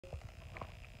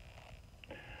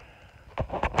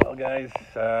Well, guys,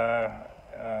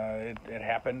 it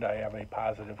happened. I have a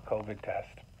positive COVID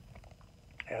test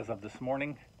as of this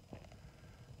morning.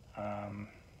 Um,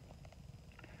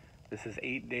 this is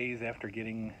 8 days after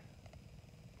getting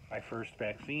my first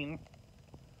vaccine.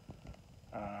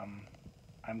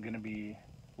 I'm going to be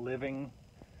living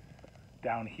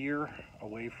down here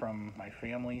away from my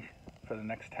family for the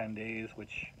next 10 days,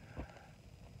 which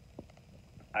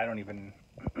I don't even,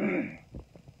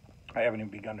 I haven't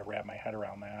even begun to wrap my head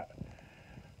around that.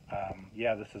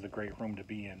 Yeah, this is a great room to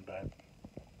be in, but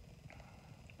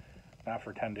not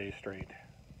for 10 days straight.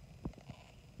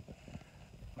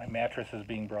 My mattress is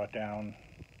being brought down,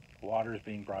 water is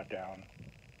being brought down,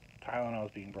 Tylenol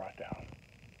is being brought down.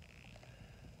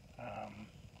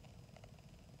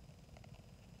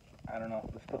 I don't know,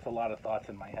 this puts a lot of thoughts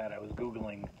in my head. I was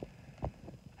Googling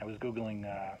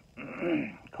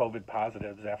COVID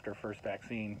positives after first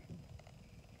vaccine,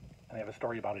 and I have a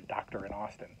story about a doctor in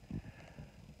Austin.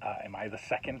 Am I the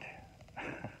second?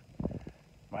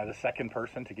 Am I the second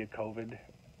person to get COVID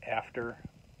after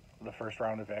the first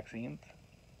round of vaccines?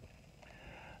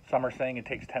 Some are saying it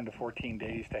takes 10 to 14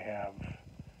 days to have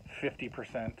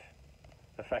 50%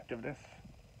 effectiveness.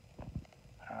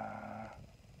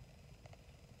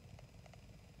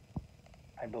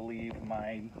 I believe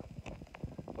mine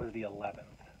was the 11th.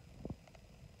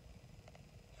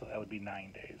 So that would be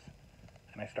 9 days.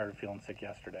 And I started feeling sick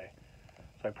yesterday.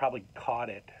 So I probably caught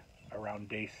it around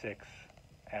day 6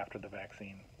 after the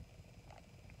vaccine.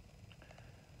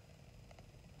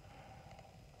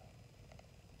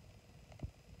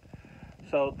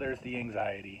 So there's the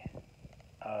anxiety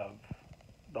of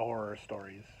the horror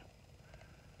stories,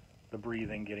 the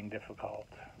breathing getting difficult,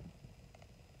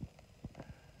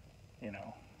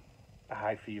 the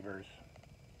high fevers.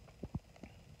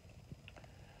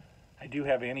 I do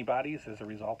have antibodies as a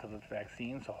result of the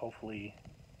vaccine, so hopefully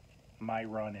my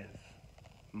run is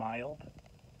mild.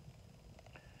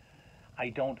 I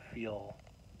don't feel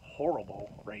horrible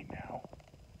right now.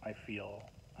 I feel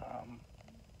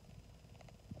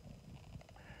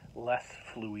less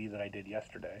flu-y than I did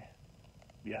yesterday.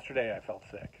 Yesterday I felt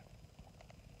sick.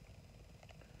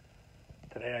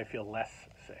 Today I feel less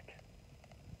sick,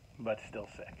 but still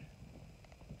sick.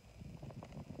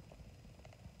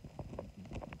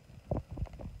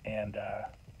 And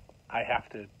I have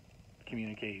to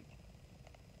communicate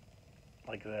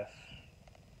like this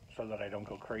so that I don't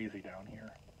go crazy down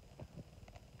here.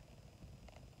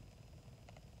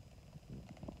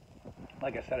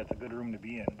 Like I said, it's a good room to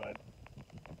be in, but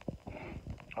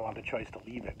I want the choice to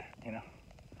leave it,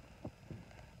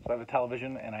 So I have a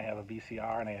television, and I have a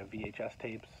VCR, and I have VHS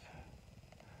tapes.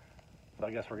 So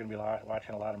I guess we're going to be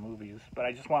watching a lot of movies. But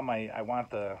I just want I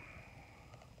want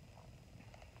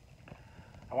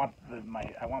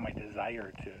my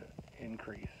desire to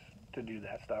increase to do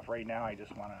that stuff. Right now, I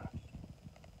just want to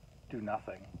do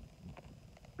nothing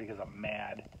because I'm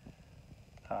mad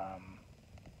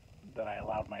that I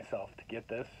allowed myself to get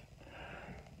this.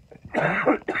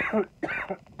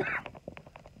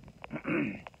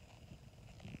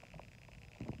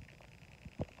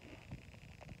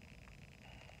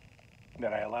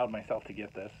 That I allowed myself to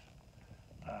get this.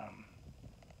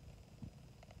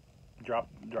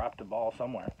 Dropped the ball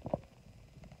somewhere.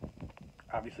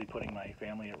 Obviously putting my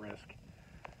family at risk.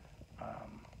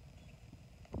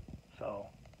 So,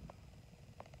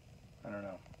 I don't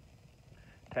know.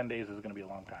 10 days is going to be a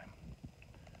long time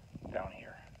down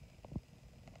here.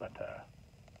 But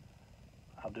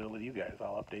I'll do it with you guys.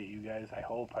 I'll update you guys. I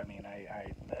hope. I mean,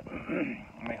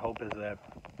 my hope is that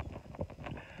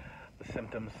the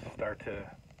symptoms start to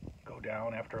go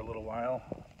down after a little while.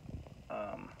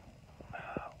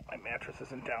 My mattress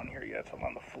isn't down here yet, so I'm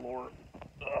on the floor.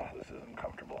 Ugh, this isn't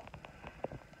comfortable.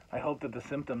 I hope that the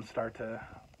symptoms start to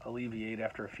alleviate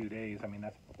after a few days. I mean,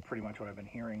 that's pretty much what I've been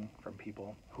hearing from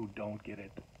people who don't get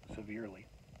it severely.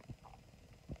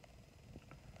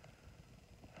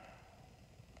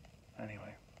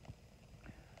 Anyway,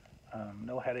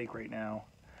 no headache right now.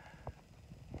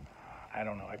 I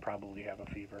don't know, I probably have a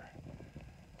fever.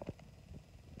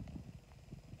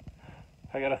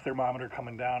 I got a thermometer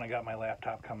coming down, I got my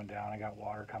laptop coming down, I got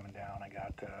water coming down, I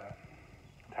got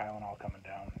Tylenol coming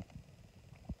down.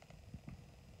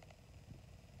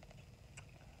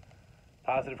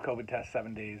 Positive COVID test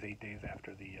 7 days, 8 days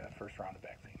after the first round of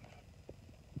vaccines.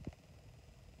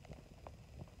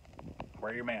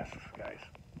 Wear your masks, guys.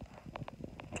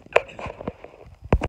 Touches.